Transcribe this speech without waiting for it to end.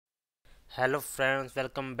Hello friends,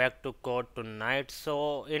 welcome back to Code Tonight.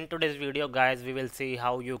 So in today's video guys, we will see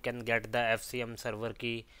how you can get the FCM server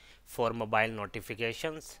key for mobile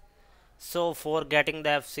notifications. So for getting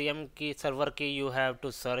the FCM key server key, you have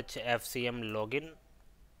to search FCM login,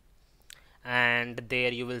 and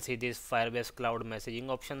there you will see this Firebase Cloud messaging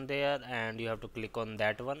option there, and you have to click on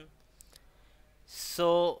that one.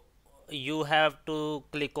 So you have to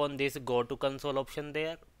click on this go to console option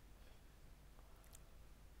there,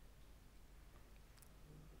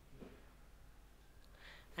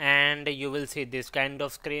 and you will see this kind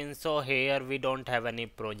of screen. So here we don't have any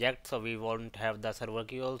project, so we won't have the server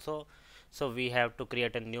key also, so we have to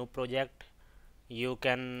create a new project. You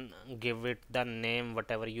can give it the name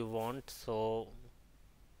whatever you want, so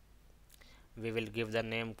we will give the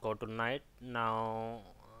name code tonight. Now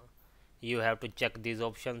you have to check these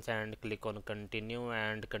options and click on continue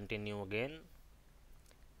and continue again.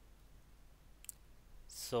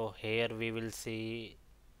 So here we will see,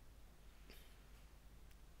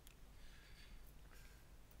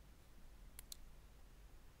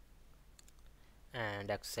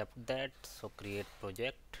 and accept that, so create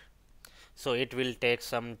project. So it will take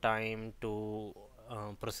some time to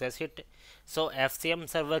process it. So FCM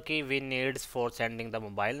server key we need for sending the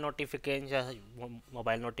mobile notification,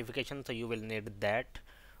 so you will need that.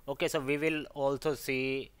 Okay, so we will also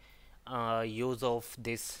see use of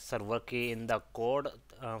this server key in the code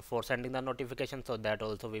for sending the notification, so that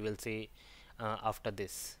also we will see after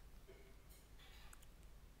this.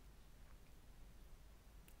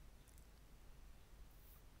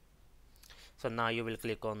 So now you will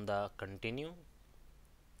click on the continue.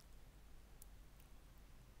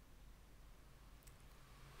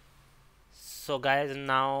 So guys,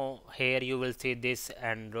 now here you will see this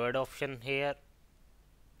Android option here,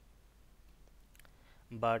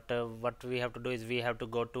 but what we have to do is we have to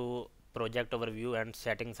go to project overview and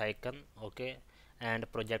settings icon, okay, and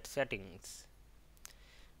project settings.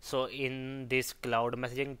 So in this cloud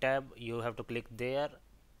messaging tab you have to click there.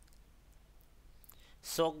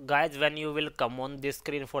 So guys, when you will come on this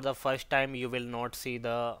screen for the first time, you will not see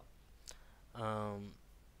the um,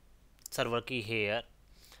 server key here.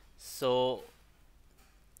 So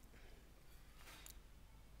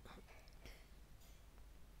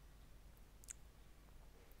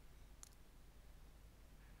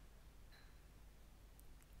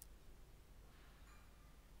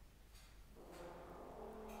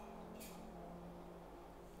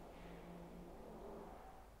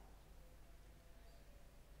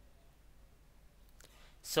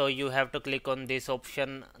so you have to click on this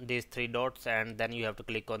option, these three dots, and then you have to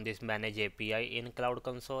click on this manage API in cloud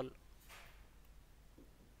console.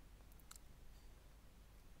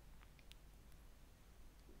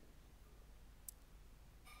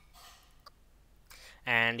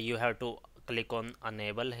 And you have to click on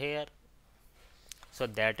enable here, so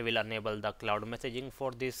that will enable the cloud messaging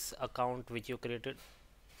for this account which you created.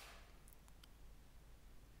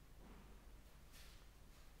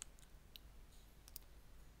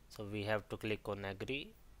 So we have to click on agree.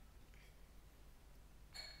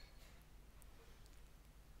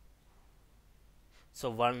 So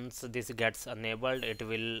once this gets enabled, it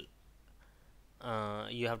will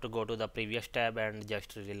you have to go to the previous tab and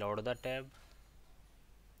just reload the tab.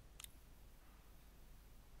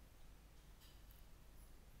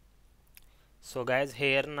 So guys,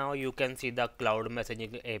 here now you can see the cloud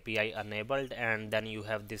messaging API enabled, and then you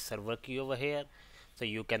have this server key over here, so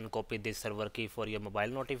you can copy this server key for your mobile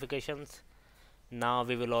notifications. Now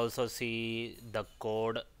we will also see the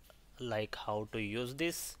code, like how to use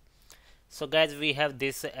this. So guys, we have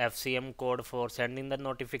this FCM code for sending the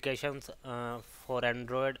notifications for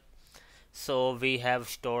Android. So we have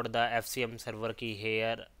stored the FCM server key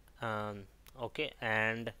here, okay,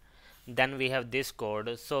 and then we have this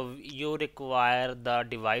code. So you require the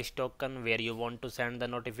device token where you want to send the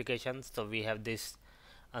notifications. So we have this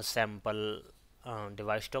sample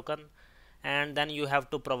device token, and then you have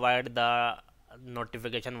to provide the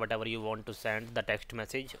notification whatever you want to send, the text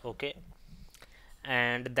message, okay,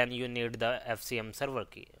 and then you need the FCM server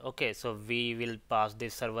key. Okay, so we will pass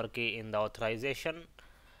this server key in the authorization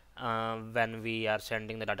when we are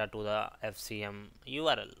sending the data to the FCM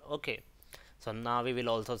URL. Okay, so now we will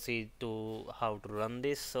also see to how to run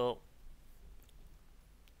this. So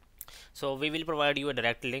we will provide you a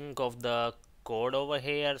direct link of the code over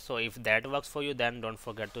here, so if that works for you, then don't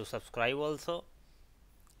forget to subscribe also.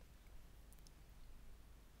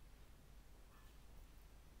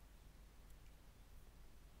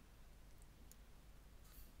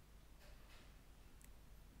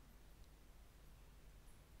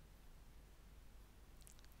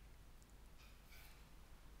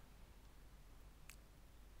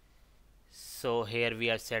 So here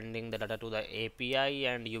we are sending the data to the API,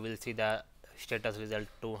 and you will see the status result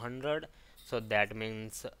 200. So that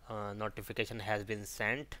means notification has been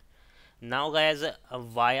sent. Now guys,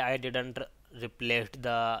 why I didn't replace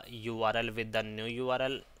the URL with the new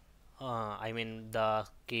URL, I mean the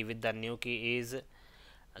key with the new key, is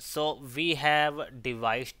so we have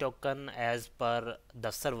device token as per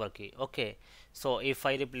the server key. Okay, so if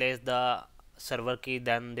I replace the server key,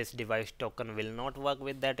 then this device token will not work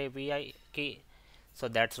with that API key. So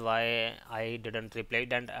that's why I didn't replace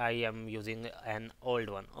it, and I am using an old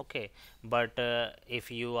one. Okay, but if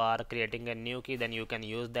you are creating a new key, then you can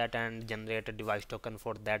use that and generate a device token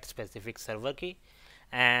for that specific server key,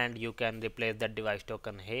 and you can replace that device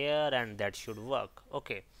token here, and that should work.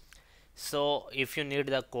 Okay, so if you need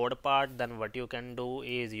the code part, then what you can do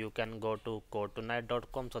is you can go to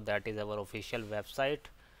codetonight.com. So that is our official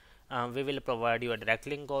website. We will provide you a direct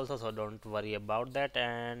link also, so don't worry about that.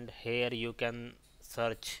 And here you can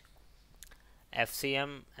search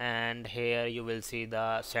FCM, and here you will see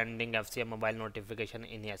the sending FCM mobile notification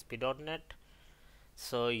in ASP.NET.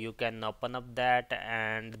 So you can open up that,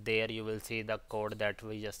 and there you will see the code that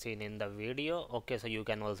we just seen in the video. Okay, so you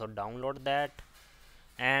can also download that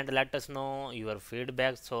and let us know your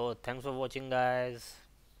feedback. So thanks for watching guys.